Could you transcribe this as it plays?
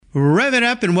Rev it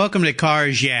up and welcome to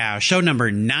Cars Yeah, show number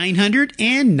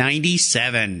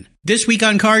 997. This week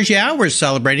on Cars Yeah, we're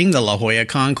celebrating the La Jolla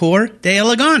Concours de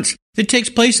Elegance that takes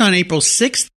place on April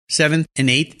 6th, 7th, and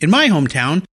 8th in my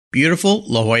hometown, beautiful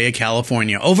La Jolla,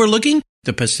 California, overlooking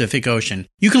the Pacific Ocean.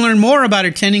 You can learn more about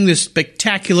attending this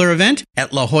spectacular event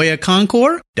at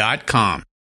lajollaconcours.com.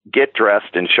 Get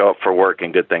dressed and show up for work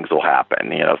and good things will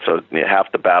happen. So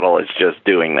half the battle is just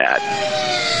doing that.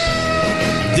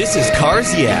 This is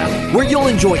Cars Yeah, where you'll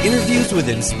enjoy interviews with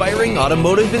inspiring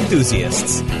automotive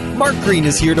enthusiasts. Mark Green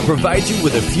is here to provide you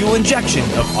with a fuel injection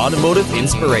of automotive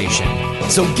inspiration.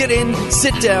 So get in,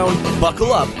 sit down,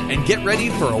 buckle up, and get ready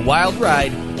for a wild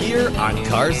ride here on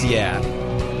Cars Yeah.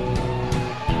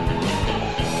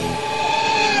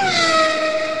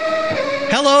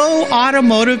 Hello,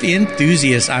 automotive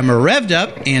enthusiasts. I'm revved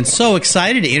up and so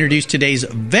excited to introduce today's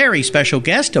very special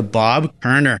guest, Bob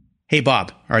Kerner. Hey,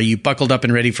 Bob, are you buckled up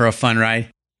and ready for a fun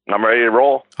ride? I'm ready to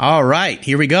roll. All right,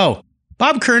 here we go.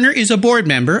 Bob Kerner is a board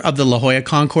member of the La Jolla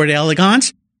Concours de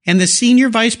Elegance and the Senior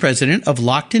Vice President of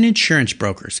Lockton Insurance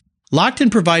Brokers.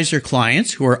 Lockton provides their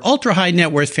clients, who are ultra-high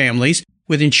net worth families,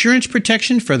 with insurance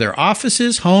protection for their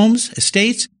offices, homes,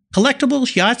 estates,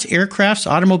 collectibles, yachts, aircrafts,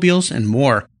 automobiles, and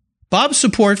more. Bob's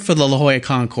support for the La Jolla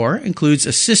Concours includes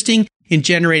assisting in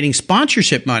generating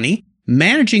sponsorship money,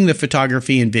 managing the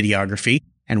photography and videography,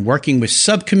 and working with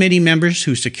subcommittee members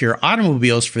who secure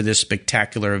automobiles for this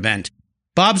spectacular event.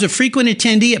 Bob's a frequent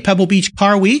attendee at Pebble Beach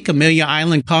Car Week, Amelia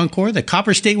Island Concours, the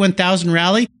Copper State 1000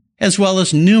 Rally, as well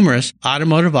as numerous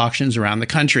automotive auctions around the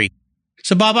country.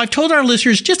 So, Bob, I've told our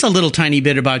listeners just a little tiny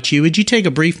bit about you. Would you take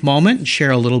a brief moment and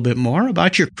share a little bit more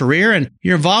about your career and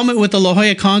your involvement with the La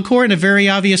Jolla Concours and a very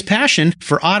obvious passion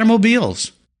for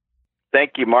automobiles?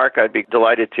 Thank you, Mark. I'd be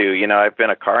delighted to. I've been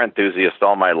a car enthusiast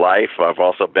all my life. I've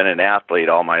also been an athlete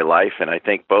all my life, and I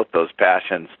think both those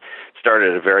passions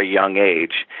started at a very young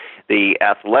age. The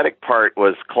athletic part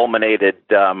was culminated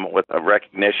with a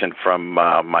recognition from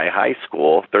my high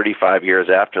school 35 years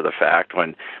after the fact,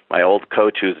 when my old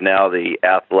coach, who's now the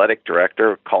athletic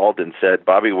director, called and said,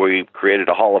 "Bobby, we created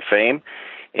a Hall of Fame,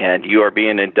 and you are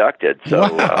being inducted." So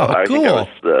I think I was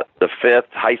the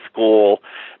fifth high school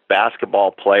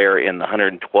basketball player in the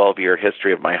 112-year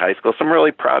history of my high school. So I'm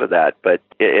really proud of that, but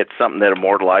it's something that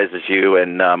immortalizes you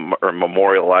and or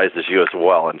memorializes you as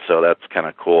well, and so that's kind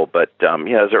of cool. But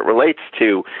as it relates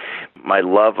to my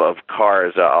love of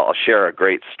cars, I'll share a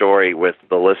great story with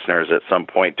the listeners at some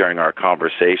point during our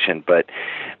conversation, but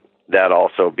that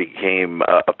also became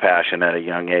a passion at a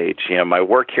young age. My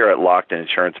work here at Lockton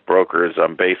Insurance Brokers,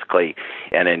 I'm basically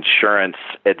an insurance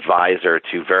advisor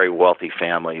to very wealthy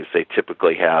families. They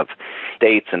typically have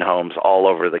estates and homes all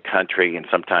over the country and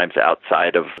sometimes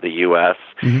outside of the U.S.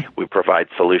 Mm-hmm. We provide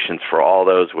solutions for all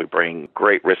those. We bring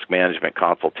great risk management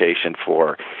consultation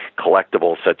for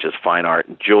collectibles such as fine art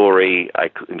and jewelry. I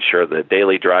insure the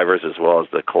daily drivers as well as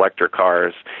the collector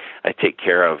cars. I take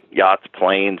care of yachts,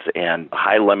 planes, and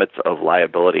high limits of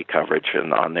liability coverage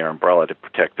on their umbrella to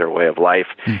protect their way of life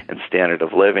and standard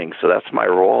of living. So that's my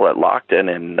role at Lockton,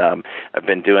 and I've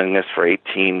been doing this for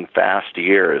 18 fast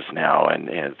years now, and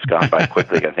it's gone by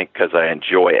quickly, I think, because I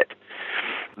enjoy it.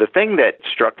 The thing that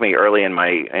struck me early in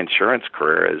my insurance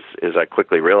career is I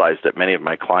quickly realized that many of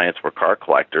my clients were car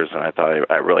collectors, and I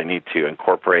thought I really need to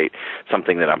incorporate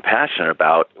something that I'm passionate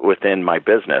about within my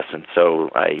business. And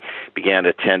so I began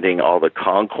attending all the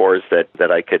concours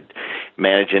that I could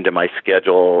manage into my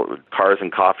schedule, cars and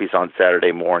coffees on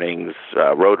Saturday mornings,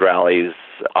 road rallies,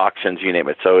 auctions, you name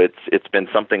it. So it's been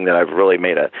something that I've really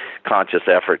made a conscious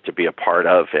effort to be a part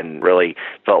of, and really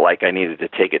felt like I needed to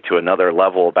take it to another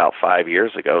level about 5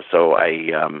 years ago. So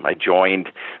I joined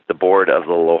the board of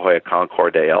the La Jolla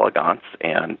Concours de Elegance,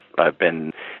 and I've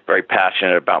been very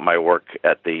passionate about my work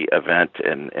at the event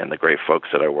and the great folks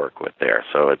that I work with there.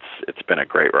 So it's been a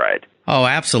great ride. Oh,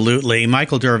 absolutely.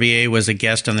 Michael Dorvier was a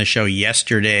guest on the show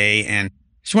yesterday, and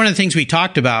it's one of the things we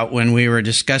talked about when we were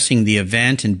discussing the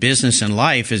event and business and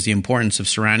life is the importance of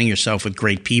surrounding yourself with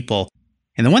great people.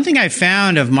 And the one thing I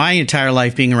found of my entire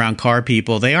life being around car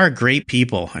people, they are great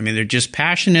people. I mean, they're just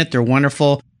passionate. They're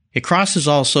wonderful. It crosses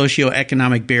all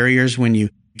socioeconomic barriers when you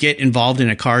get involved in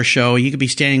a car show. You could be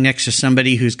standing next to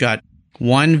somebody who's got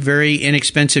one very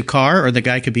inexpensive car, or the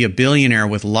guy could be a billionaire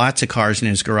with lots of cars in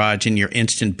his garage, and you're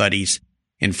instant buddies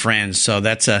and friends. So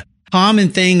that's a common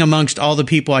thing amongst all the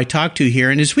people I talk to here.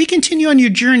 And as we continue on your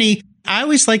journey, I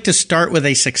always like to start with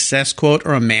a success quote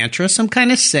or a mantra, some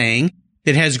kind of saying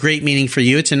that has great meaning for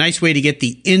you. It's a nice way to get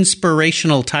the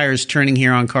inspirational tires turning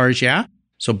here on Cars Yeah.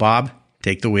 So, Bob,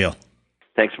 take the wheel.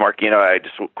 Thanks, Mark. I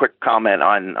just a quick comment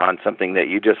on something that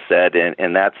you just said,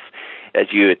 and that's as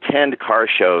you attend car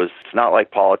shows, it's not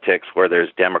like politics where there's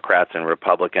Democrats and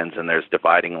Republicans and there's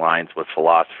dividing lines with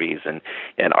philosophies and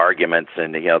arguments.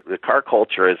 And, the car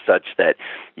culture is such that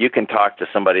you can talk to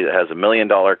somebody that has $1 million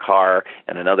car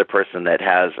and another person that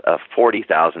has a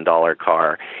 $40,000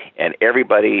 car, and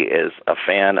everybody is a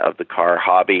fan of the car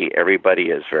hobby. Everybody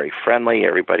is very friendly.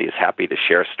 Everybody is happy to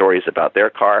share stories about their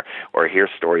car or hear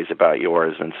stories about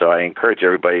yours. And so I encourage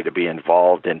everybody to be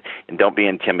involved and don't be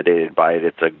intimidated by it.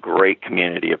 It's a great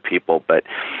community of people. But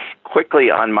quickly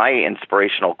on my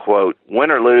inspirational quote,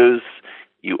 win or lose,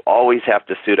 you always have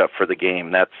to suit up for the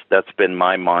game. That's been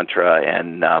my mantra.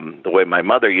 And the way my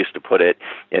mother used to put it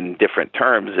in different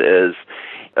terms is,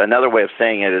 another way of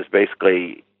saying it is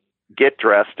basically, get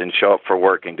dressed and show up for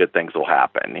work and good things will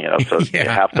happen. So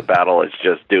half the battle is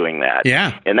just doing that.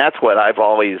 Yeah. And that's what I've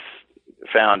always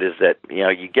found, is that,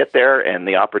 you get there and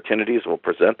the opportunities will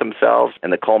present themselves,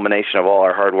 and the culmination of all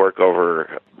our hard work over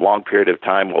a long period of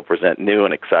time will present new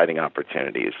and exciting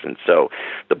opportunities. And so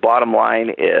the bottom line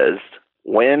is,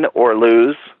 win or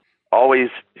lose, always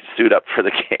suit up for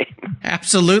the game.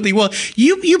 Absolutely. Well,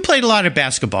 you played a lot of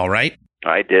basketball, right?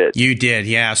 I did. You did,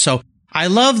 yeah. So I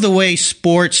love the way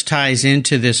sports ties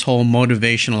into this whole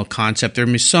motivational concept. There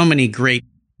are so many great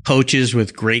coaches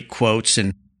with great quotes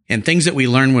and things that we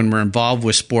learn when we're involved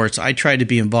with sports. I tried to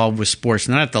be involved with sports,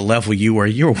 not at the level you were.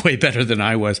 You were way better than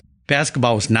I was.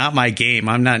 Basketball was not my game.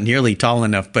 I'm not nearly tall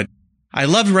enough, but I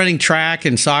loved running track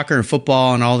and soccer and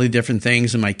football and all the different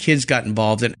things, and my kids got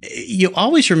involved. And you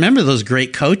always remember those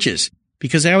great coaches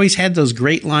because they always had those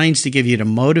great lines to give you to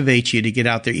motivate you to get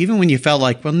out there, even when you felt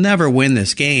like we'll never win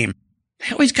this game.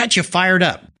 They always got you fired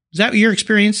up. Is that your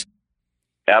experience?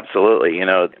 Absolutely.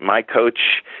 My coach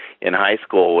in high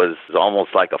school was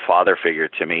almost like a father figure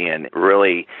to me, and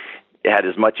really had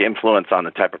as much influence on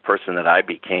the type of person that I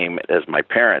became as my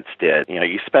parents did.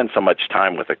 You spend so much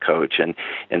time with a coach, and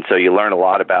so you learn a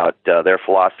lot about their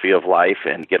philosophy of life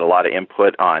and get a lot of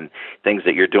input on things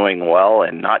that you're doing well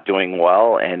and not doing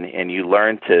well, and you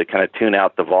learn to kind of tune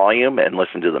out the volume and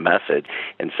listen to the message.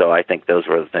 And so I think those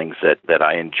were the things that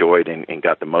I enjoyed and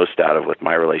got the most out of with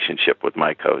my relationship with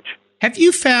my coach. Have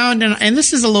you found, and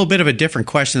this is a little bit of a different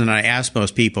question than I ask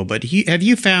most people, but have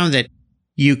you found that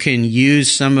you can use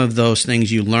some of those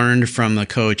things you learned from the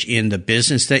coach in the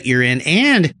business that you're in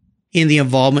and in the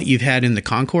involvement you've had in the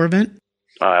Concours event?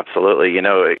 Absolutely.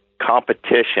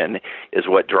 Competition is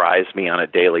what drives me on a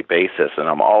daily basis, and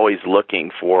I'm always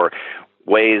looking for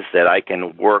ways that I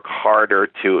can work harder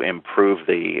to improve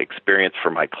the experience for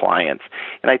my clients.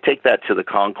 And I take that to the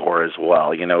Concours as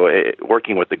well.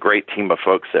 Working with the great team of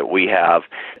folks that we have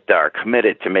that are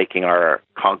committed to making our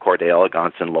Concours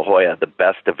d'Elegance in La Jolla the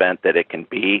best event that it can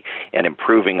be, and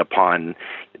improving upon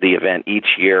the event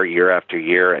each year, year after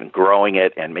year, and growing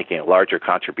it and making a larger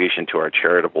contribution to our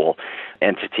charitable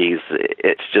entities.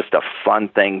 It's just a fun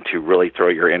thing to really throw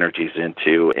your energies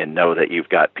into and know that you've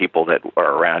got people that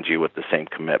are around you with the same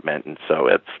commitment. And so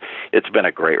it's been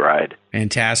a great ride.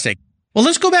 Fantastic. Well,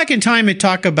 let's go back in time and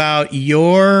talk about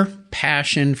your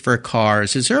passion for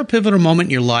cars. Is there a pivotal moment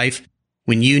in your life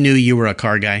when you knew you were a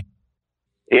car guy?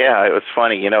 Yeah, it was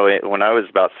funny. When I was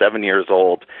about 7 years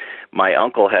old, my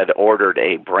uncle had ordered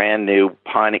a brand new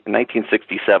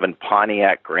 1967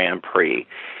 Pontiac Grand Prix,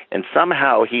 and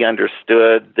somehow he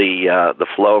understood the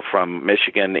flow from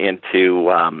Michigan into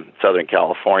Southern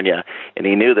California, and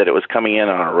he knew that it was coming in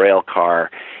on a rail car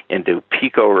into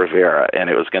Pico Rivera, and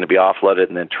it was going to be offloaded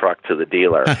and then trucked to the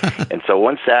dealer. And so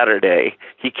one Saturday,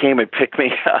 he came and picked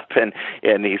me up,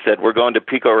 and he said, "We're going to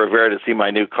Pico Rivera to see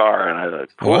my new car." And I was like,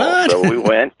 "Cool." What? So we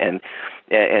went, and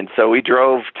so we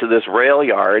drove to this rail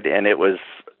yard, and it was,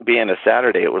 being a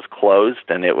Saturday, it was closed,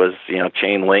 and it was,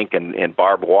 chain link and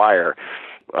barbed wire.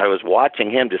 I was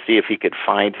watching him to see if he could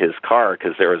find his car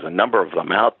because there was a number of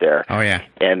them out there. Oh, yeah.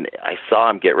 And I saw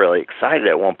him get really excited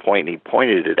at one point, and he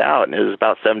pointed it out, and it was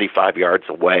about 75 yards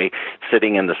away,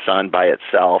 sitting in the sun by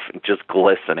itself, just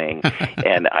glistening.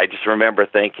 And I just remember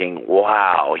thinking,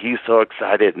 wow, he's so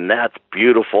excited, and that's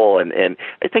beautiful. And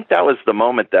I think that was the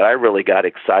moment that I really got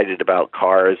excited about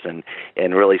cars and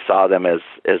really saw them as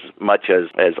much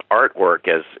as artwork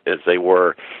as they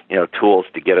were, tools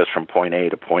to get us from point A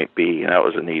to point B. And that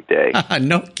was a neat day.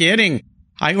 No kidding.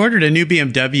 I ordered a new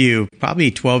BMW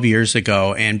probably 12 years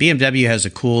ago, and BMW has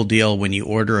a cool deal when you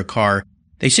order a car.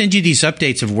 They send you these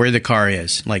updates of where the car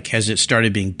is. Like, has it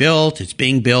started being built? It's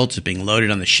being built. It's being loaded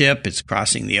on the ship. It's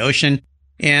crossing the ocean.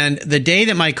 And the day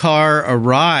that my car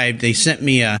arrived, they sent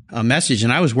me a message,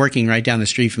 and I was working right down the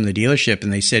street from the dealership,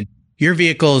 and they said, "Your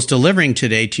vehicle is delivering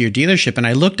today to your dealership." And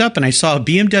I looked up and I saw a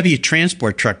BMW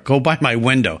transport truck go by my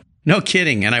window. No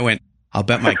kidding. And I went, I'll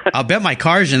bet my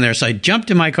car's in there. So I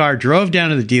jumped in my car, drove down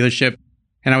to the dealership,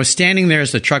 and I was standing there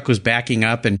as the truck was backing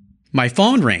up, and my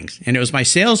phone rings, and it was my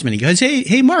salesman. He goes,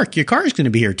 Hey, Mark, your car's going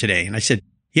to be here today. And I said,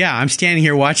 yeah, I'm standing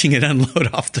here watching it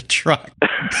unload off the truck.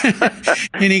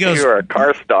 And he goes, you are a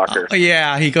car stalker.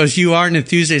 Yeah. He goes, you are an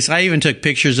enthusiast. I even took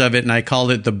pictures of it, and I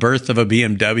called it the birth of a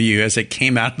BMW as it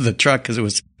came out of the truck, because it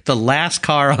was the last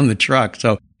car on the truck.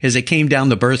 So as it came down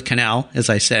the birth canal, as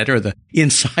I said, or the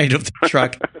inside of the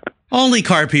truck, only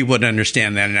car people would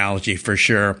understand that analogy for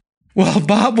sure. Well,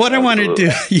 Bob, what I want to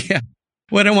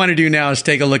do now is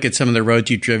take a look at some of the roads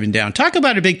you've driven down. Talk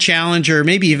about a big challenge or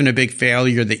maybe even a big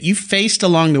failure that you faced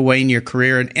along the way in your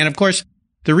career. And of course,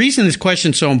 the reason this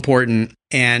question is so important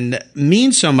and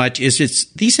means so much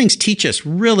is these things teach us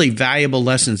really valuable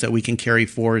lessons that we can carry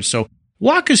forward. So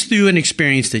walk us through an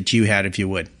experience that you had, if you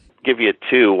would. Give you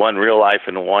two, one real life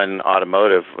and one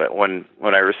automotive. When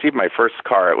I received my first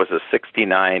car, it was a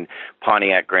 69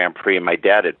 Pontiac Grand Prix, and my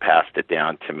dad had passed it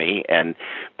down to me. And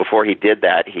before he did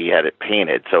that, he had it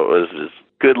painted. So it was as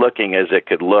good looking as it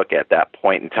could look at that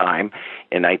point in time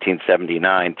in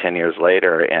 1979, 10 years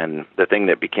later. And the thing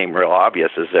that became real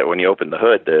obvious is that when you opened the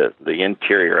hood, the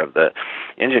interior of the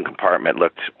engine compartment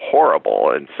looked horrible.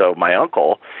 And so my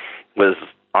uncle was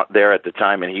there at the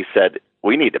time, and he said,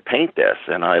 we need to paint this.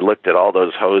 And I looked at all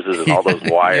those hoses and all those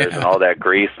wires and all that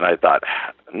grease, and I thought,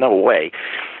 no way.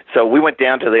 So we went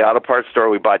down to the auto parts store.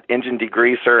 We bought engine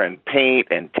degreaser and paint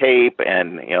and tape.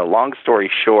 And, long story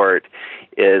short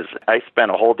is I spent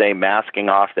a whole day masking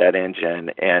off that engine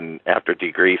and after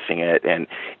degreasing it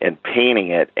and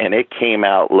painting it. And it came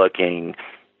out looking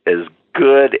as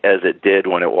good as it did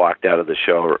when it walked out of the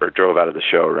show or drove out of the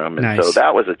showroom. And Nice. So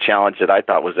that was a challenge that I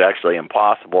thought was actually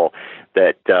impossible,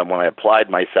 that when I applied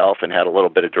myself and had a little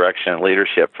bit of direction and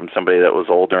leadership from somebody that was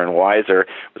older and wiser,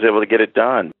 was able to get it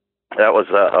done. That was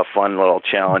a fun little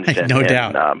challenge No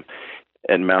doubt.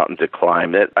 and mountain to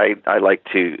climb. That I like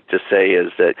to say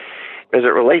is that as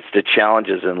it relates to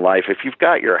challenges in life, if you've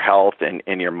got your health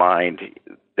in your mind,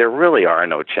 there really are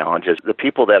no challenges. The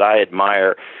people that I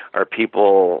admire are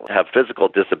people who have physical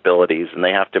disabilities, and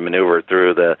they have to maneuver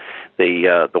through the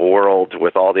world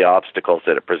with all the obstacles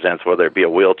that it presents, whether it be a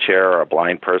wheelchair or a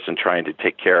blind person trying to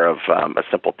take care of a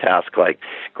simple task like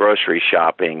grocery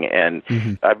shopping. And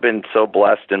I've been so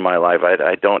blessed in my life.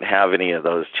 I don't have any of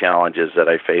those challenges that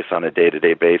I face on a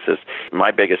day-to-day basis.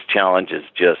 My biggest challenge is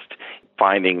just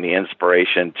finding the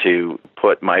inspiration to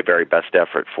put my very best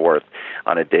effort forth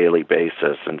on a daily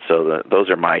basis. And so those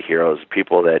are my heroes,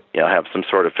 people that have some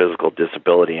sort of physical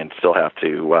disability and still have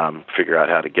to figure out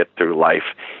how to get through life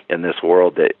in this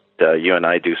world that you and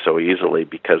I do so easily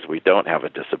because we don't have a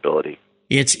disability.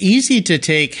 It's easy to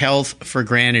take health for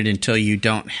granted until you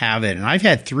don't have it. And I've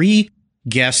had 3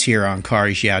 guests here on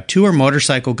Cars Yeah. 2 are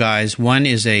motorcycle guys. One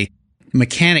is a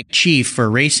mechanic chief for a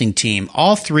racing team.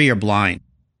 All 3 are blind.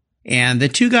 And the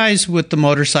 2 guys with the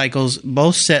motorcycles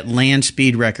both set land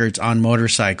speed records on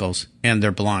motorcycles, and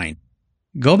they're blind.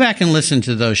 Go back and listen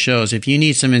to those shows if you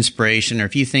need some inspiration or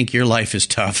if you think your life is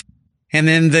tough. And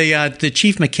then the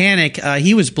chief mechanic,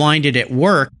 he was blinded at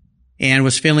work and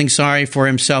was feeling sorry for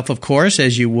himself, of course,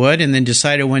 as you would, and then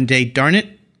decided one day, darn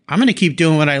it, I'm going to keep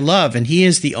doing what I love. And he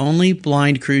is the only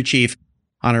blind crew chief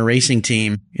on a racing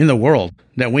team in the world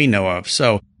that we know of.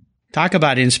 So talk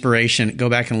about inspiration. Go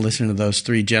back and listen to those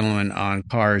 3 gentlemen on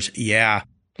Cars Yeah.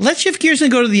 Let's shift gears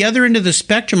and go to the other end of the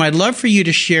spectrum. I'd love for you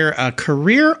to share a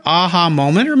career aha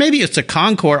moment, or maybe it's a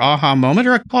Concours aha moment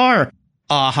or a car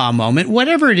aha moment.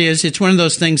 Whatever it is, it's one of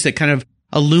those things that kind of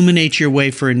illuminates your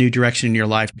way for a new direction in your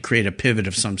life to create a pivot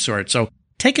of some sort. So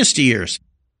take us to yours.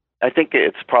 I think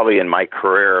it's probably in my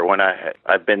career when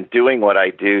I've been doing what I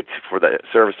do for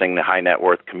servicing the high net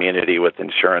worth community with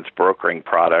insurance brokering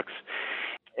products.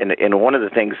 And one of the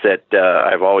things that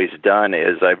I've always done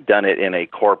is I've done it in a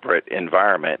corporate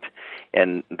environment.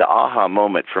 And the aha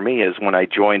moment for me is when I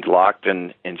joined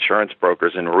Lockton Insurance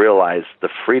Brokers and realized the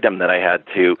freedom that I had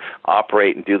to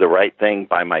operate and do the right thing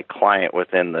by my client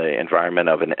within the environment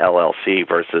of an LLC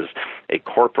versus a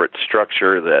corporate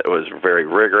structure that was very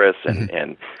rigorous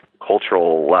and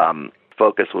cultural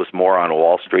focus was more on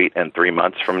Wall Street and 3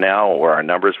 months from now where our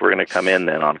numbers were going to come in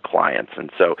than on clients.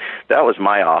 And so that was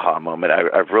my aha moment.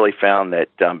 I've really found that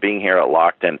being here at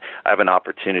Lockton, I have an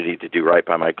opportunity to do right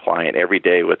by my client every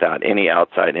day without any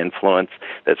outside influence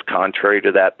that's contrary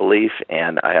to that belief.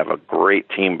 And I have a great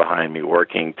team behind me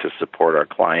working to support our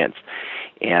clients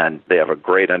and they have a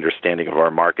great understanding of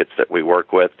our markets that we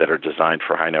work with that are designed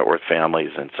for high net worth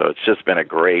families. And so it's just been a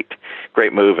great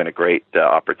move and a great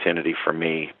opportunity for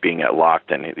me being at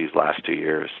Lockton these last 2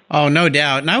 years. Oh, no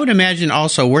doubt. And I would imagine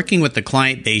also working with the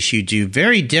client base you do,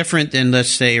 very different than, let's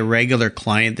say, a regular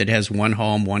client that has one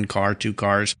home, one car, two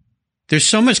cars. There's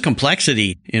so much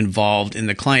complexity involved in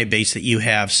the client base that you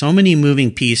have, so many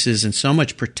moving pieces and so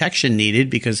much protection needed,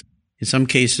 because in some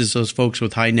cases, those folks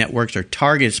with high networks are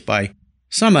targets by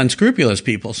some unscrupulous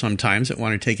people sometimes that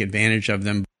want to take advantage of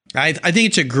them. I think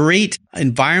it's a great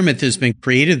environment that's been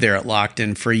created there at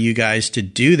Lockton for you guys to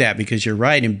do that, because you're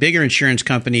right. In bigger insurance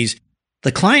companies,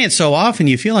 the client, so often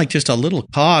you feel like just a little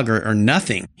cog or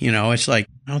nothing. You know, it's like,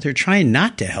 oh, they're trying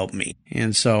not to help me.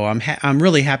 And so I'm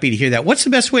really happy to hear that. What's the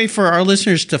best way for our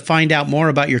listeners to find out more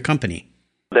about your company?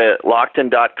 The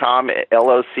Lockton.com,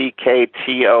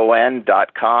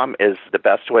 LOCKTON.com is the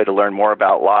best way to learn more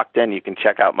about Lockton. You can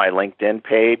check out my LinkedIn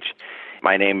page.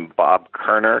 My name, Bob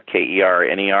Kerner,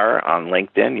 Kerner, on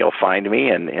LinkedIn. You'll find me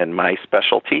and my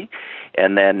specialty.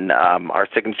 And then our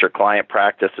signature client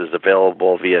practice is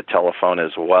available via telephone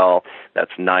as well.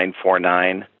 That's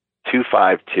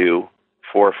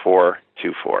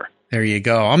 949-252-4424. There you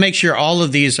go. I'll make sure all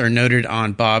of these are noted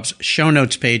on Bob's show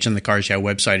notes page on the Cars Yeah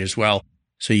website as well,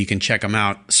 so you can check them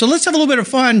out. So let's have a little bit of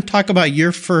fun, talk about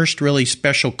your first really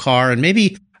special car and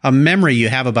maybe a memory you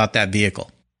have about that vehicle.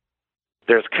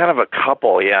 There's kind of a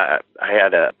couple, yeah. I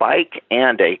had a bike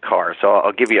and a car, so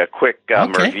I'll give you a quick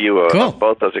review of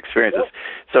both those experiences.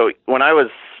 So when I was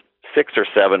 6 or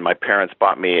 7, my parents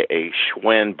bought me a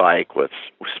Schwinn bike with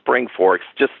spring forks,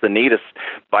 just the neatest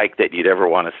bike that you'd ever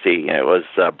want to see. And it was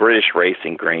British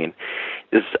Racing Green.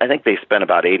 I think they spent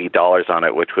about $80 on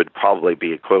it, which would probably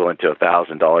be equivalent to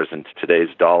 $1,000 in today's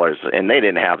dollars. And they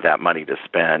didn't have that money to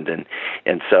spend. And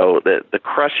so the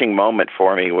crushing moment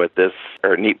for me with this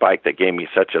neat bike that gave me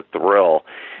such a thrill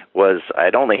was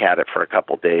I'd only had it for a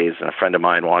couple days, and a friend of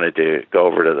mine wanted to go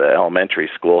over to the elementary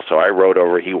school, so I rode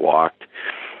over, he walked.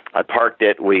 I parked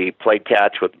it, we played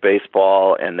catch with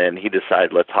baseball, and then he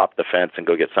decided, let's hop the fence and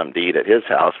go get something to eat at his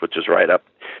house, which is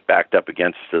backed up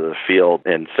against the field.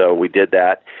 And so we did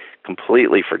that,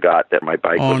 completely forgot that my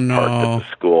bike was parked at the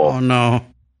school. Oh, no.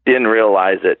 Didn't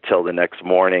realize it till the next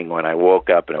morning when I woke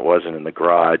up and it wasn't in the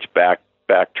garage,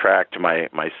 backtracked my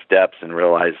steps and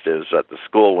realized it was at the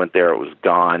school, went there, it was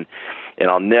gone. And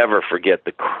I'll never forget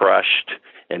the crushed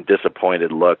and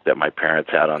disappointed look that my parents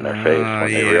had on their face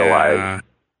when they realized.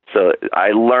 So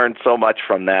I learned so much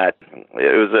from that.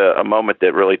 It was a moment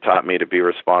that really taught me to be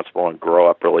responsible and grow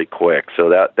up really quick. So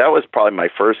that was probably my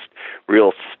first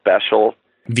real special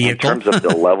vehicle in terms of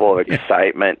the level of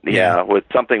excitement. Yeah, with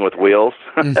something with wheels.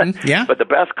 Mm-hmm. Yeah. But the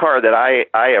best car that I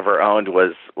ever owned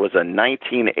was a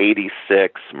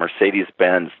 1986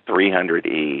 Mercedes-Benz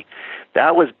 300E.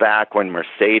 That was back when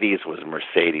Mercedes was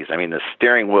Mercedes. I mean, the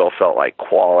steering wheel felt like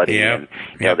quality. Yep. And,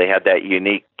 you know, they had that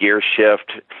unique gear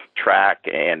shift track,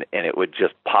 and it would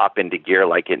just pop into gear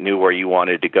like it knew where you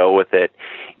wanted to go with it.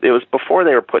 It was before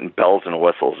they were putting bells and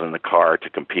whistles in the car to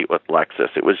compete with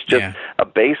Lexus. It was just a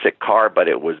basic car, but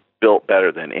it was built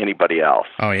better than anybody else.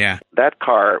 Oh, yeah. That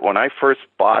car, when I first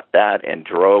bought that and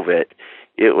drove it,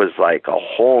 it was like a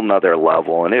whole nother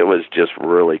level, and it was just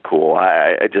really cool.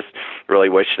 I just really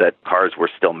wish that cars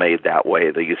were still made that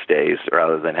way these days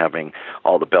rather than having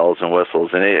all the bells and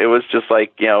whistles. And it was just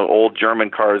like, you know, old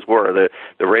German cars were.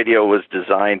 The radio was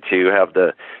designed to have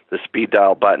the speed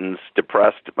dial buttons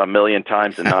depressed a million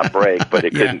times and not break, but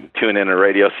it couldn't tune in a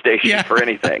radio station for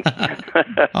anything.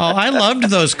 I loved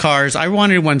those cars. I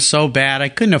wanted one so bad. I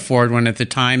couldn't afford one at the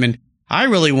time, and I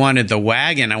really wanted the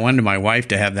wagon. I wanted my wife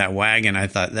to have that wagon. I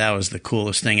thought that was the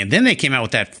coolest thing. And then they came out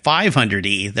with that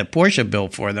 500E that Porsche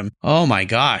built for them. Oh, my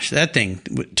gosh. That thing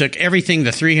took everything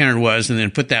the 300 was and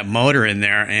then put that motor in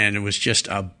there, and it was just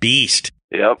a beast.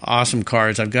 Yep. Awesome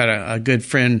cars. I've got a good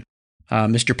friend,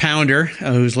 Mr. Pounder,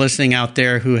 who's listening out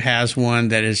there, who has one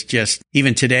that is just,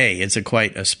 even today, it's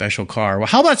quite a special car. Well,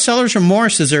 how about seller's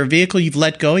remorse? Is there a vehicle you've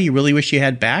let go you really wish you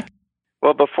had back?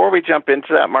 Well, before we jump into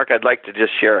that, Mark, I'd like to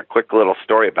just share a quick little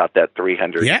story about that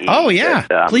 300E. Yeah. Oh, yeah.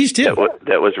 Please do.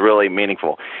 That was really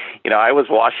meaningful. You know, I was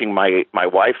washing my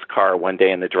wife's car one day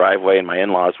in the driveway, and my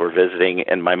in-laws were visiting,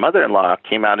 and my mother-in-law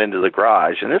came out into the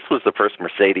garage, and this was the first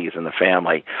Mercedes in the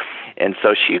family. And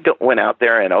so she went out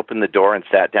there and opened the door and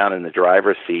sat down in the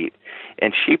driver's seat,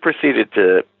 and she proceeded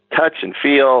to touch and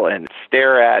feel and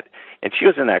stare at and she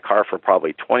was in that car for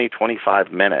probably 20,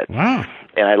 25 minutes. Wow.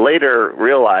 And I later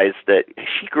realized that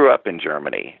she grew up in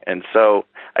Germany. And so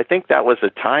I think that was a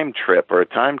time trip or a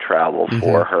time travel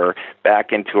for her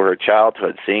back into her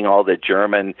childhood, seeing all the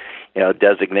German,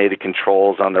 designated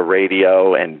controls on the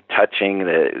radio and touching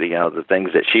the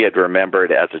things that she had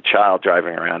remembered as a child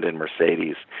driving around in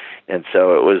Mercedes. And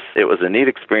so it was a neat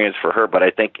experience for her. But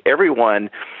I think everyone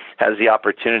has the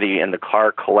opportunity in the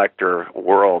car collector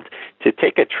world to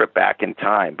take a trip back in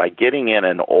time by getting in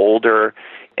an older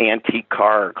antique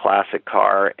car or classic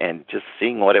car and just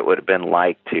seeing what it would have been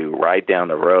like to ride down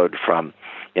the road from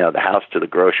the house to the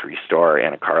grocery store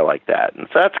in a car like that. And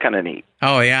so that's kind of neat.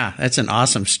 Oh, yeah. That's an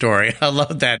awesome story. I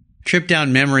love that trip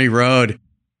down memory road.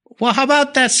 Well, how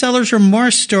about that seller's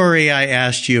remorse story I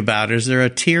asked you about? Is there a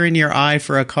tear in your eye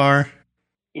for a car?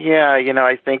 Yeah,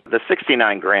 I think the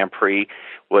 69 Grand Prix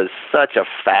was such a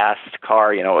fast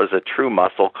car. It was a true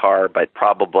muscle car, but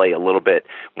probably a little bit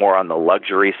more on the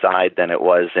luxury side than it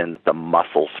was in the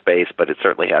muscle space, but it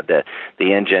certainly had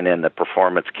the engine and the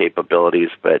performance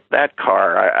capabilities. But that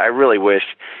car, I really wish,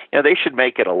 they should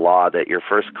make it a law that your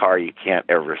first car you can't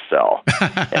ever sell.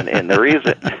 and the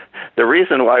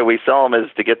reason why we sell them is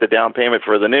to get the down payment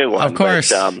for the new one. Of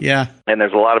course, yeah. And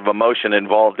there's a lot of emotion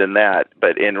involved in that.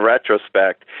 But in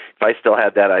retrospect, if I still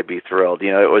had that, I'd be thrilled.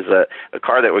 It was a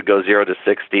car that would go 0 to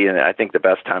 60, and I think the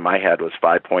best time I had was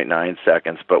 5.9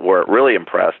 seconds. But where it really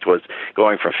impressed was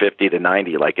going from 50 to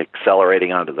 90, like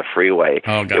accelerating onto the freeway.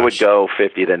 Oh, gosh. It would go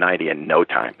 50 to 90 in no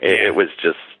time. It was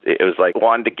like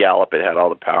wanting to gallop. It had all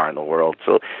the power in the world.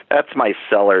 So that's my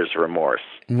seller's remorse.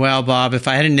 Well, Bob, if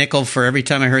I had a nickel for every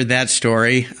time I heard that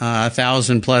story,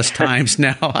 1,000 plus times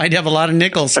now, I'd have a lot of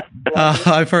nickels.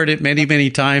 I've heard it many, many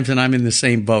times, and I'm in the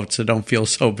same boat, so don't feel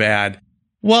so bad.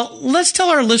 Well, let's tell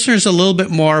our listeners a little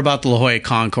bit more about the La Jolla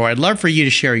Concours. I'd love for you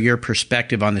to share your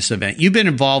perspective on this event. You've been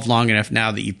involved long enough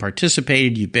now that you've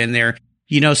participated, you've been there,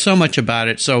 you know so much about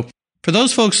it. So for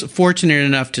those folks fortunate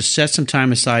enough to set some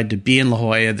time aside to be in La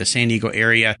Jolla, the San Diego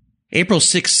area, April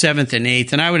 6th, 7th, and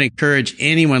 8th, and I would encourage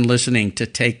anyone listening to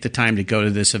take the time to go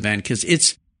to this event because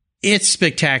it's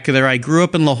spectacular. I grew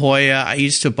up in La Jolla. I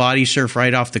used to body surf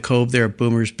right off the cove there at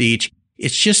Boomers Beach.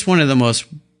 It's just one of the most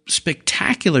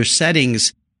spectacular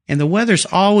settings, and the weather's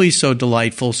always so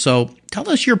delightful. So tell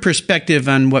us your perspective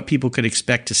on what people could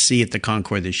expect to see at the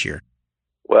Concours this year.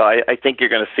 Well, I think you're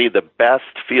going to see the best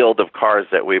field of cars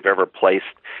that we've ever placed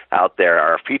out there.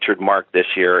 Our featured mark this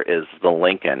year is the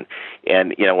Lincoln.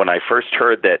 And, when I first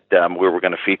heard that we were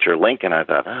going to feature Lincoln, I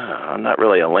thought, I'm not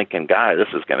really a Lincoln guy. This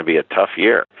is going to be a tough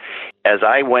year. As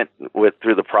I went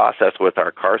through the process with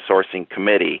our car sourcing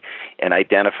committee and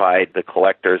identified the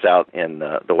collectors out in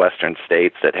the western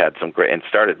states that had some great, and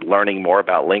started learning more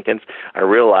about Lincolns, I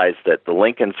realized that the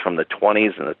Lincolns from the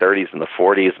 20s and the 30s and the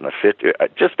 40s and the 50s are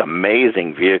just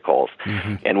amazing vehicles.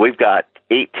 Mm-hmm. And we've got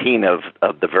 18 of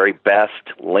the very best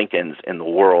Lincolns in the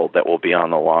world that will be on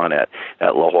the lawn at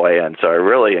La Jolla. And so I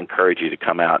really encourage you to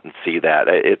come out and see that.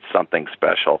 It's something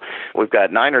special. We've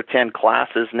got 9 or 10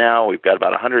 classes now. We've got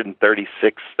about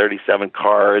 136, 37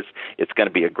 cars. It's going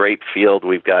to be a great field.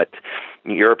 We've got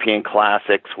European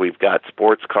classics, we've got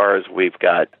sports cars, we've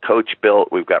got coach built,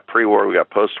 we've got pre-war, we've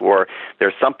got post-war.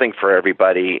 There's something for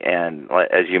everybody, and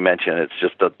as you mentioned, it's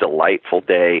just a delightful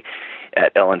day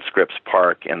at Ellen Scripps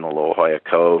Park in the La Jolla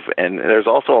Cove. And there's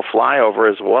also a flyover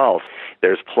as well.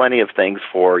 There's plenty of things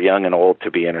for young and old to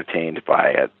be entertained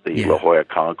by at the La Jolla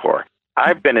Concours.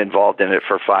 I've been involved in it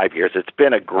for 5 years. It's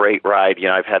been a great ride.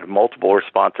 I've had multiple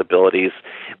responsibilities,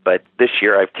 but this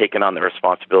year I've taken on the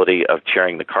responsibility of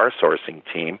chairing the car sourcing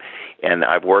team, and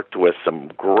I've worked with some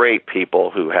great people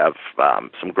who have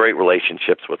some great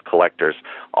relationships with collectors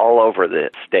all over the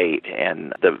state,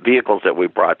 and the vehicles that we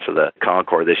brought to the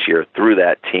Concours this year through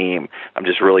that team, I'm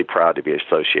just really proud to be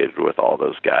associated with all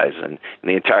those guys and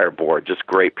the entire board, just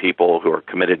great people who are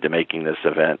committed to making this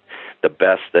event the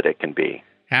best that it can be.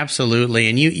 Absolutely.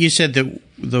 And you said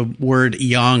the word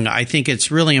young. I think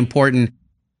it's really important.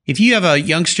 If you have a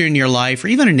youngster in your life or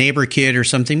even a neighbor kid or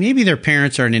something, maybe their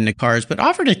parents aren't into cars, but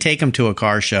offer to take them to a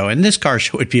car show. And this car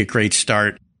show would be a great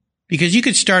start because you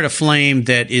could start a flame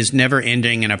that is never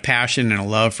ending and a passion and a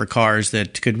love for cars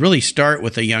that could really start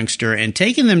with a youngster and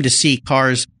taking them to see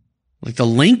cars like the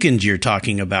Lincolns you're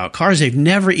talking about, cars they've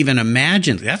never even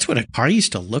imagined. That's what a car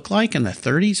used to look like in the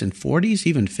 30s and 40s,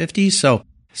 even 50s. So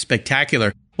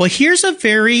spectacular. Well, here's a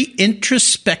very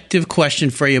introspective question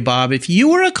for you, Bob. If you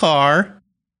were a car,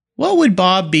 what would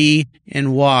Bob be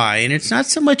and why? And it's not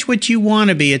so much what you want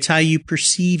to be, it's how you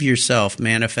perceive yourself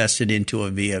manifested into a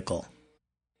vehicle.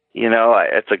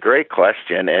 It's a great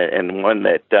question, and one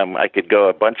that I could go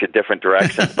a bunch of different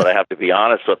directions, but I have to be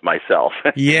honest with myself.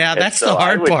 Yeah, that's the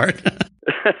hard part.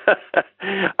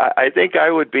 I think I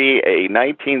would be a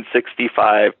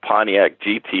 1965 Pontiac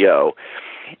GTO.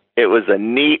 It was a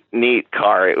neat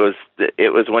car. It was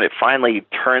when it finally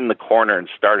turned the corner and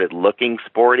started looking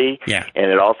sporty. Yeah. And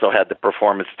it also had the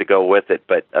performance to go with it.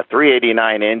 But a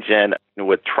 389 engine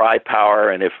with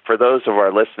tri-power, and if for those of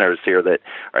our listeners here that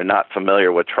are not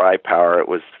familiar with tri-power, it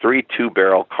was 3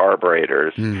 2-barrel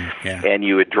carburetors. And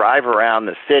you would drive around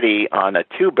the city on a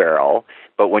 2-barrel,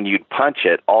 but when you'd punch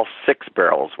it, all 6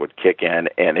 barrels would kick in,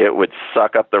 and it would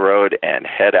suck up the road and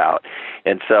head out.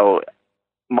 And so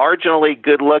marginally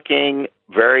good-looking,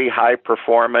 very high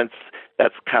performance.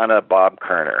 That's kind of Bob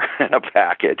Kerner in a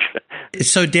package.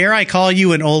 So dare I call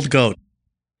you an old goat?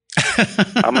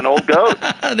 I'm an old goat.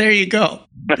 There you go.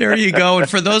 And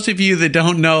for those of you that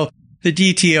don't know, the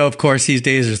GTO, of course, these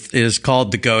days is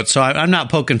called the GOAT. So I'm not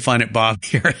poking fun at Bob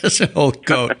here as an old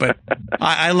goat, but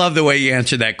I love the way you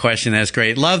answered that question. That's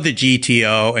great. Love the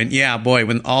GTO. And yeah, boy,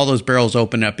 when all those barrels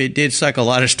opened up, it did suck a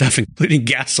lot of stuff, including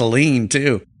gasoline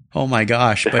too. Oh my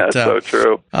gosh. But, that's so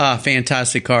true.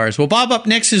 Fantastic cars. Well, Bob, up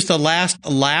next is the last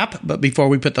lap. But before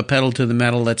we put the pedal to the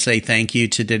metal, let's say thank you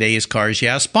to today's Cars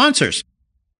Yeah sponsors.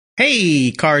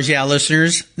 Hey, Cars Yeah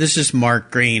listeners. This is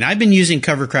Mark Green. I've been using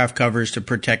Covercraft covers to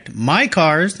protect my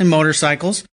cars and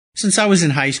motorcycles since I was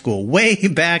in high school, way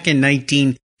back in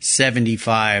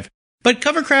 1975. But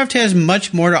Covercraft has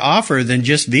much more to offer than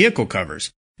just vehicle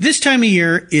covers. This time of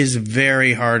year is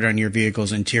very hard on your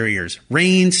vehicle's interiors.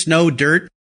 Rain, snow, dirt,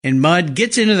 and mud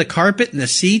gets into the carpet and the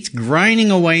seats,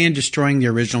 grinding away and destroying the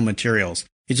original materials.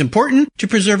 It's important to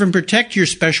preserve and protect your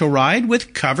special ride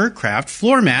with Covercraft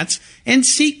floor mats and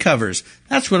seat covers.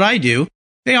 That's what I do.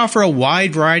 They offer a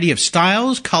wide variety of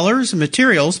styles, colors, and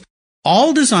materials,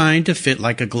 all designed to fit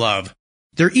like a glove.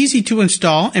 They're easy to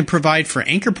install and provide for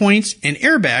anchor points and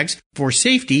airbags for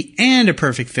safety and a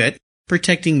perfect fit.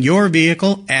 Protecting your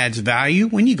vehicle adds value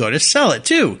when you go to sell it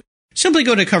too. Simply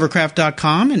go to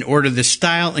covercraft.com and order the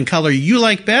style and color you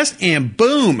like best, and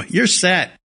boom, you're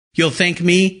set. You'll thank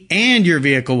me, and your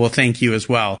vehicle will thank you as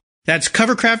well. That's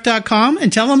covercraft.com,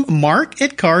 and tell them Mark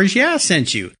at Cars Yeah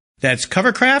sent you. That's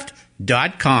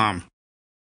covercraft.com.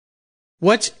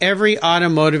 What's every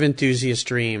automotive enthusiast's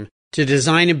dream? To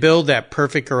design and build that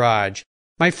perfect garage.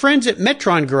 My friends at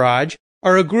Metron Garage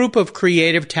are a group of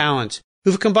creative talents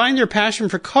who've combined their passion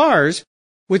for cars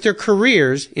with their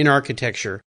careers in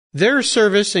architecture. Their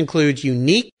service includes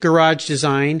unique garage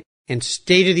design and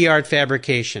state-of-the-art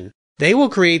fabrication. They will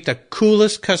create the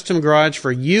coolest custom garage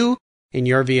for you and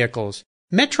your vehicles.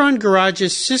 Metron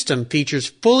Garage's system features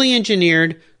fully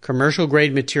engineered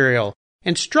commercial-grade material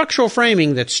and structural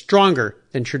framing that's stronger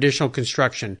than traditional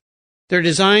construction. Their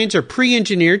designs are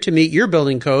pre-engineered to meet your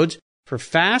building codes for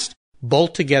fast,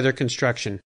 bolt-together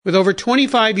construction. With over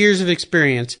 25 years of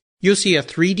experience, you'll see a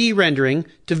 3D rendering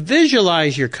to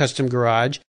visualize your custom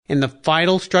garage, and the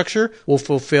final structure will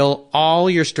fulfill all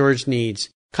your storage needs.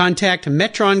 Contact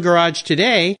Metron Garage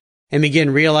today and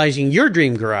begin realizing your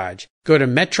dream garage. Go to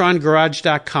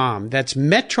metrongarage.com. That's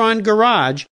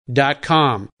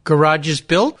metrongarage.com. Garage is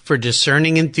built for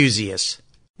discerning enthusiasts.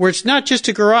 Where it's not just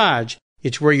a garage,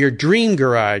 it's where your dream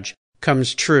garage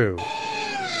comes true.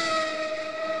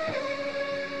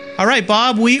 All right,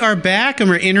 Bob, we are back and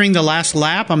we're entering the last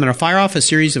lap. I'm going to fire off a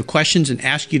series of questions and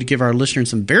ask you to give our listeners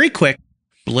some very quick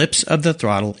blips of the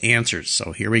throttle answers.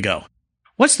 So here we go.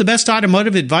 What's the best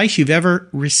automotive advice you've ever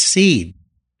received?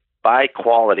 Buy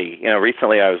quality.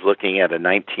 Recently I was looking at a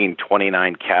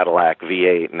 1929 Cadillac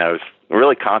V8, and I was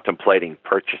really contemplating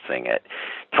purchasing it.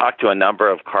 Talked to a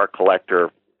number of car collector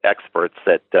experts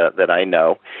that I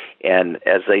know, and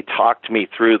as they talked me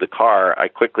through the car, I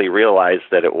quickly realized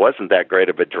that it wasn't that great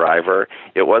of a driver,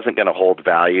 it wasn't going to hold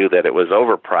value, that it was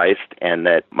overpriced, and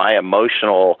that my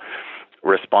emotional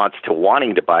response to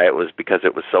wanting to buy it was because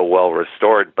it was so well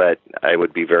restored, but I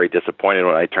would be very disappointed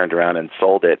when I turned around and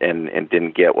sold it and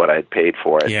didn't get what I'd paid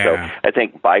for it. Yeah. So I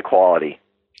think buy quality.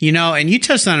 And you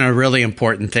touched on a really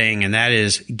important thing, and that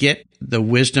is get the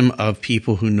wisdom of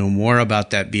people who know more about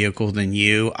that vehicle than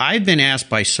you. I've been asked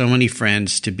by so many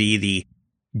friends to be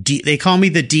they call me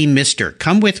the D-mister.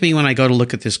 Come with me when I go to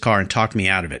look at this car and talk me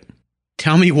out of it.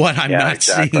 Tell me what I'm not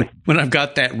seeing when I've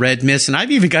got that red mist. And I've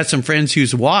even got some friends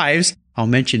whose wives, I'll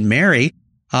mention Mary,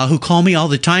 who call me all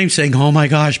the time saying, oh my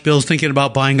gosh, Bill's thinking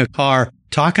about buying a car.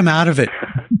 Talk him out of it.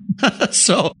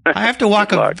 So I have to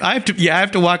walk I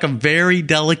have to walk a very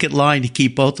delicate line to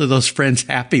keep both of those friends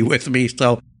happy with me.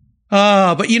 So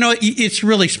But it's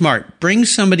really smart. Bring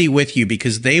somebody with you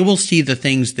because they will see the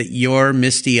things that your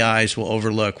misty eyes will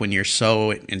overlook when you're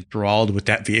so enthralled with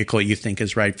that vehicle you think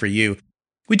is right for you.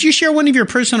 Would you share one of your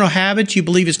personal habits you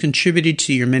believe has contributed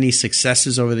to your many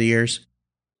successes over the years?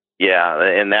 Yeah,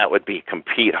 and that would be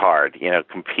compete hard.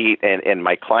 Compete, and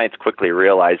my clients quickly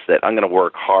realize that I'm going to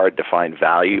work hard to find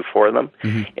value for them,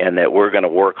 and that we're going to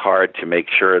work hard to make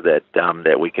sure that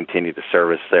that we continue to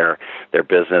service their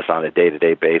business on a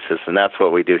day-to-day basis, and that's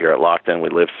what we do here at Lockton. We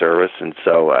live service, and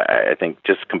so I think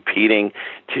just competing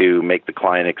to make the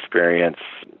client experience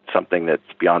something that's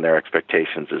beyond their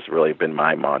expectations has really been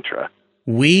my mantra.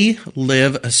 We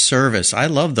live a service. I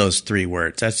love those three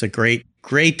words. That's a great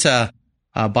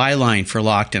byline for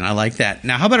Lockton. I like that.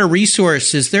 Now, how about a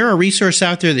resource? Is there a resource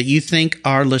out there that you think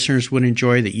our listeners would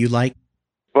enjoy that you like?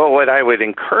 Well, what I would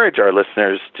encourage our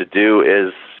listeners to do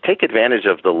is take advantage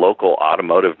of the local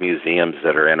automotive museums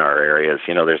that are in our areas.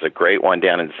 There's a great one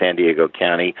down in San Diego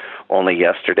County only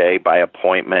yesterday by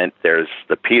appointment. There's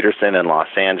the Peterson in Los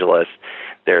Angeles.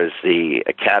 There's the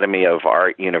Academy of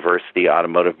Art University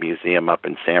Automotive Museum up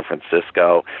in San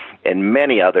Francisco, and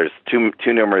many others, too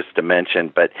numerous to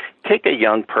mention. But take a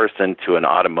young person to an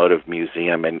automotive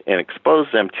museum and expose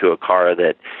them to a car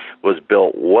that was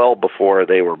built well before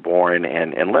they were born,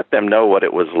 and let them know what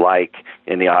it was like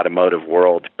in the automotive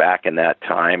world back in that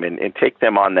time, and take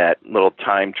them on that little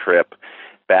time trip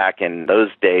back in those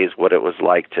days, what it was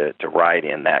like to ride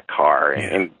in that car,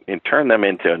 and turn them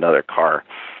into another car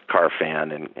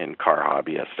fan and car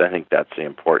hobbyist. I think that's the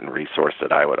important resource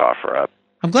that I would offer up.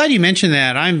 I'm glad you mentioned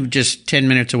that. I'm just 10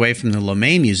 minutes away from the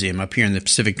LeMay Museum up here in the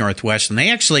Pacific Northwest, and they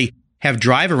actually have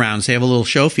drive-arounds. They have a little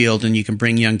show field, and you can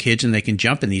bring young kids, and they can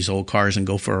jump in these old cars and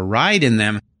go for a ride in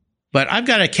them. But I've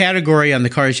got a category on the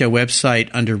Cars Yeah website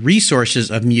under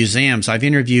resources of museums. I've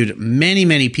interviewed many,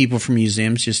 many people from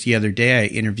museums. Just the other day, I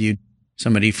interviewed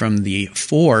somebody from the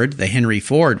Henry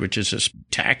Ford, which is a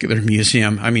spectacular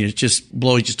museum. I mean, it just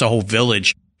blows just a whole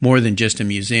village, more than just a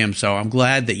museum. So I'm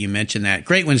glad that you mentioned that.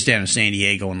 Great ones down in San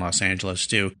Diego and Los Angeles,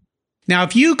 too. Now,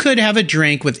 if you could have a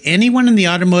drink with anyone in the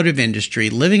automotive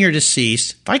industry, living or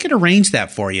deceased, if I could arrange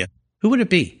that for you, who would it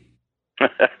be?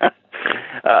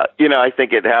 I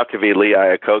think it'd have to be Lee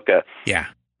Iacocca. Yeah.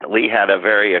 Lee had a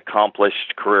very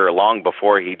accomplished career long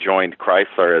before he joined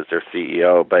Chrysler as their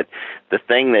CEO, but the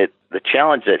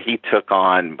challenge that he took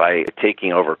on by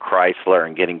taking over Chrysler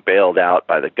and getting bailed out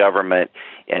by the government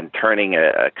and turning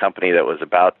a company that was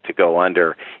about to go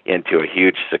under into a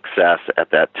huge success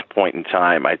at that point in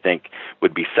time, I think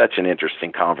would be such an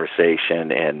interesting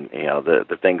conversation, and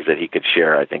the things that he could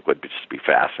share, I think, would just be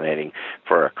fascinating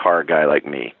for a car guy like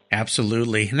me.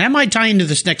 Absolutely. And that might tie into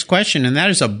this next question, and that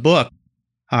is a book.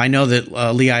 I know that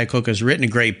Lee Iacocca has written a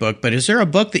great book, but is there a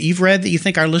book that you've read that you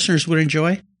think our listeners would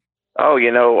enjoy? Oh,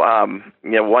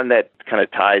 one that kind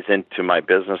of ties into my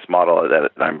business model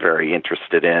that I'm very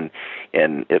interested in,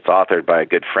 and it's authored by a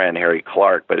good friend, Harry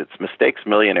Clark, but it's Mistakes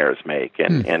Millionaires Make.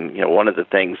 And one of the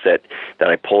things that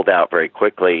I pulled out very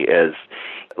quickly is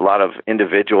a lot of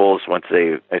individuals, once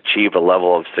they achieve a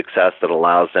level of success that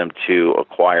allows them to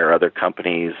acquire other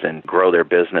companies and grow their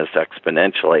business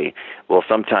exponentially, will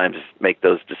sometimes make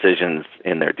those decisions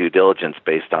in their due diligence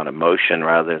based on emotion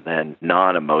rather than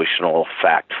non-emotional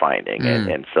fact-finding.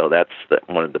 And so that's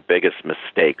one of the biggest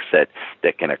mistakes that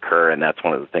can occur, and that's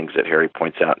one of the things that Harry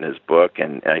points out in his book,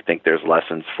 and I think there's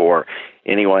lessons for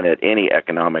anyone at any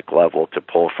economic level to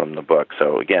pull from the book.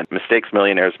 So again, Mistakes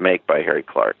Millionaires Make by Harry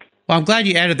Clark. Well, I'm glad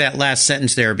you added that last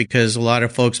sentence there because a lot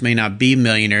of folks may not be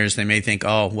millionaires. They may think,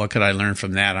 oh, what could I learn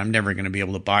from that? I'm never going to be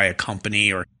able to buy a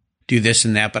company or do this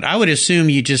and that. But I would assume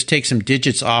you just take some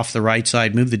digits off the right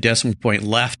side, move the decimal point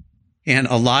left. And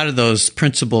a lot of those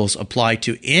principles apply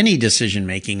to any decision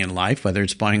making in life, whether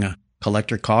it's buying a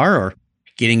collector car or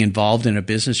getting involved in a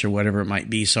business or whatever it might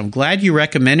be. So I'm glad you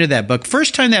recommended that book.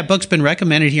 First time that book's been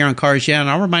recommended here on Cars Yeah. And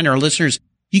I'll remind our listeners,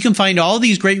 you can find all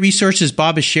these great resources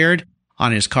Bob has shared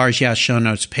on his Cars Yeah show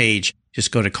notes page.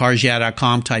 Just go to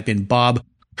carsyeah.com, type in Bob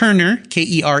Kerner,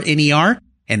 Kerner,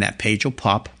 and that page will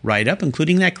pop right up,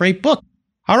 including that great book.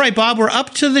 All right, Bob, we're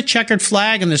up to the checkered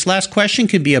flag, and this last question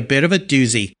could be a bit of a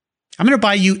doozy. I'm going to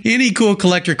buy you any cool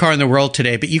collector car in the world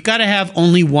today, but you've got to have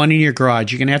only one in your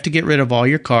garage. You're going to have to get rid of all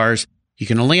your cars. You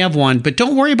can only have one, but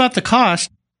don't worry about the cost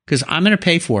because I'm going to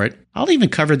pay for it. I'll even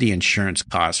cover the insurance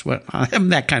costs. I'm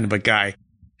that kind of a guy.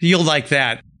 You'll like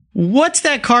that. What's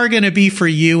that car going to be for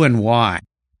you and why?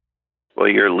 Well,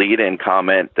 your lead-in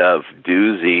comment of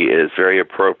doozy is very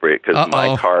appropriate because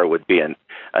my car would be a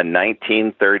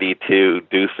 1932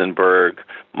 Duesenberg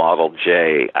Model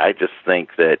J. I just think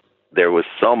that there was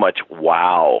so much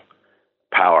wow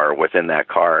power within that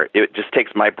car. It just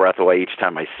takes my breath away each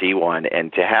time I see one.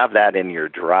 And to have that in your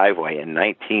driveway in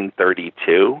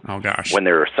 1932, oh gosh, when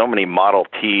there were so many Model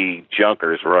T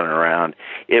junkers running around,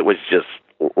 it was just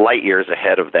light years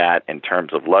ahead of that in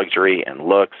terms of luxury and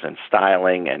looks and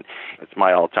styling, and it's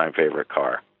my all-time favorite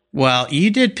car. Well, you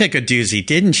did pick a doozy,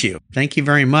 didn't you? Thank you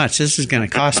very much. This is going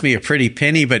to cost me a pretty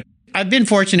penny, but I've been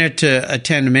fortunate to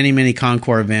attend many, many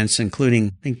Concours events, including,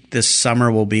 I think this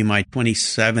summer will be my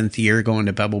 27th year going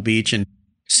to Pebble Beach, and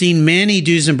seen many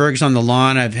Duesenbergs on the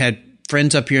lawn. I've had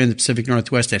friends up here in the Pacific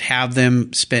Northwest that have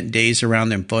them, spent days around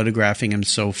them photographing them and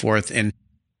so forth. And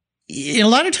a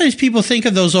lot of times people think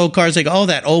of those old cars like, oh,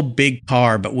 that old big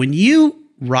car. But when you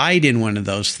ride in one of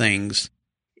those things,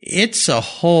 it's a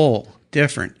whole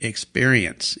different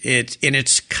experience.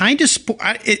 It's kind of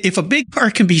if a big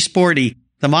car can be sporty,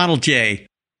 the Model J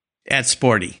at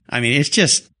sporty. I mean, it's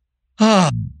just,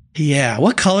 yeah.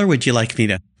 What color would you like me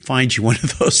to find you one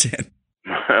of those in?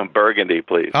 Burgundy,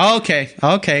 please.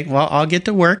 Okay. Well, I'll get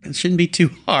to work. It shouldn't be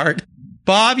too hard.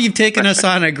 Bob, you've taken us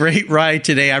on a great ride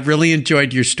today. I've really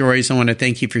enjoyed your stories. I want to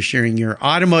thank you for sharing your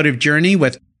automotive journey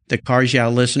with the Cars Yeah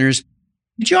listeners.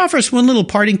 Could you offer us one little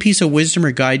parting piece of wisdom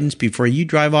or guidance before you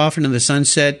drive off into the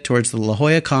sunset towards the La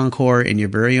Jolla Concours in your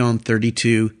very own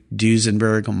 32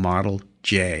 Duesenberg Model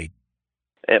J?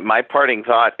 My parting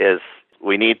thought is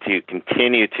we need to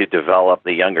continue to develop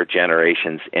the younger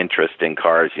generation's interest in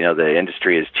cars. You know, the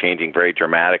industry is changing very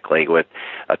dramatically with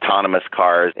autonomous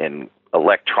cars and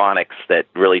electronics that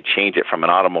really change it from an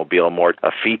automobile more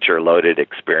a feature-loaded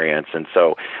experience. And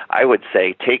so I would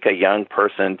say take a young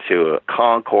person to a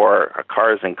Concours, a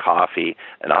Cars and Coffee,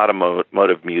 an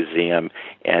automotive museum,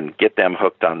 and get them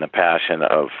hooked on the passion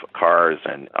of cars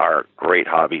and our great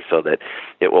hobby so that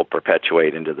it will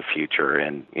perpetuate into the future.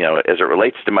 And, you know, as it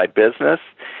relates to my business,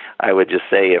 I would just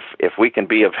say if we can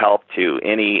be of help to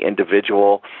any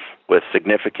individual with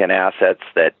significant assets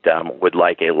that would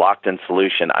like a locked-in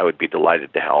solution, I would be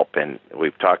delighted to help. And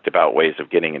we've talked about ways of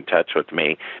getting in touch with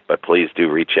me, but please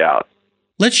do reach out.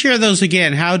 Let's share those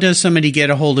again. How does somebody get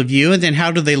a hold of you? And then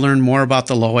how do they learn more about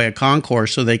the La Jolla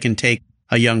Concours so they can take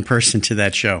a young person to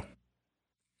that show?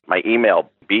 My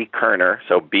email, bkerner,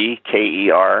 so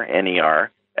BKERNER,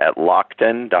 at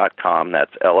lockton.com.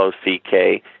 That's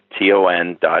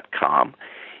LOCKTON.com.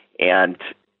 And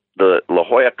the La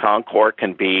Jolla Concours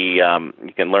can be,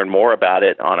 you can learn more about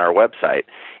it on our website,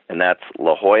 and that's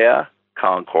La Jolla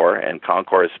Concours, and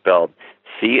Concours is spelled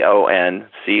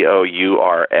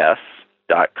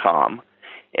CONCOURS.com.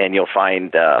 And you'll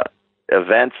find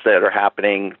events that are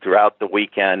happening throughout the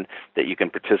weekend that you can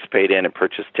participate in and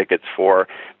purchase tickets for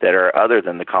that are other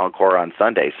than the Concours on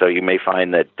Sunday. So you may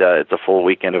find that it's a full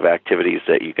weekend of activities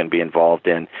that you can be involved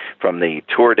in, from the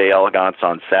Tour de Elegance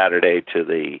on Saturday to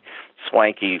the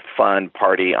swanky, fun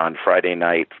party on Friday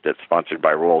night that's sponsored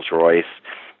by Rolls-Royce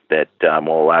that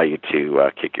will allow you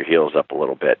to kick your heels up a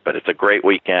little bit. But it's a great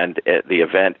weekend. The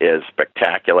event is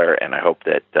spectacular, and I hope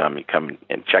that you come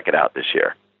and check it out this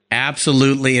year.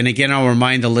 Absolutely. And again, I'll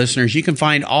remind the listeners, you can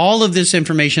find all of this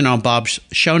information on Bob's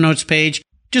show notes page.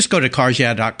 Just go to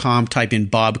carsyeah.com, type in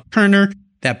Bob Kerner.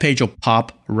 That page will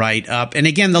pop right up. And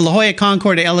again, the La Jolla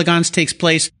Concours de Elegance takes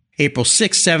place April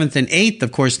 6th, 7th, and 8th.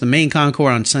 Of course, the main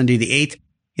Concours on Sunday the 8th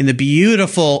in the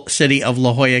beautiful city of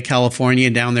La Jolla, California,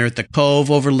 down there at the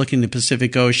Cove overlooking the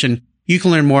Pacific Ocean. You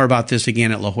can learn more about this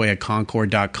again at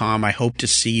lajollaconcours.com. I hope to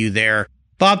see you there.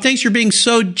 Bob, thanks for being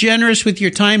so generous with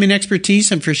your time and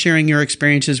expertise and for sharing your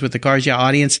experiences with the Cars Yeah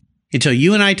audience. Until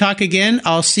you and I talk again,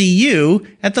 I'll see you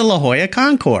at the La Jolla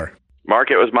Concours.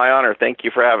 Mark, it was my honor. Thank you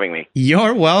for having me.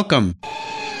 You're welcome.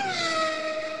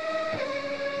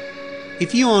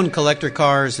 If you own collector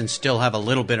cars and still have a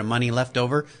little bit of money left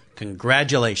over,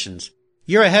 congratulations.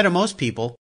 You're ahead of most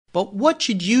people. But what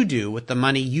should you do with the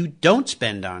money you don't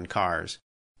spend on cars?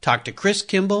 Talk to Chris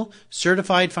Kimball,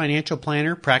 certified financial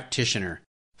planner practitioner.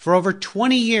 For over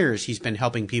 20 years, he's been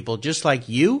helping people just like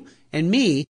you and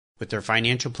me with their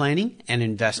financial planning and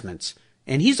investments.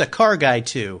 And he's a car guy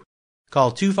too.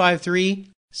 Call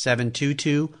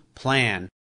 253-722-PLAN.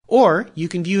 Or you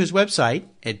can view his website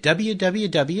at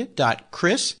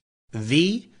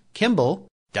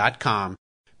www.chrisvkimball.com.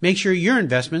 Make sure your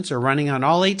investments are running on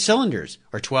all 8 cylinders,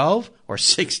 or 12, or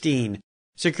 16.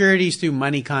 Securities through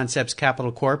Money Concepts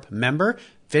Capital Corp. Member,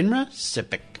 FINRA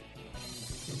SIPC.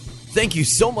 Thank you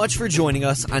so much for joining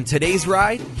us on today's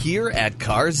ride here at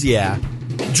Cars Yeah.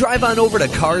 Drive on over to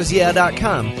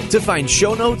carsyeah.com to find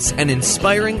show notes and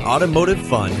inspiring automotive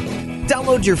fun.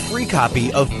 Download your free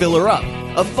copy of Filler Up,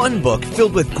 a fun book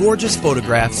filled with gorgeous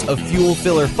photographs of fuel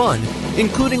filler fun,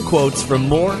 including quotes from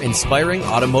more inspiring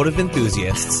automotive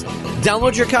enthusiasts.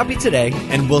 Download your copy today,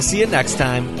 and we'll see you next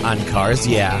time on Cars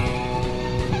Yeah!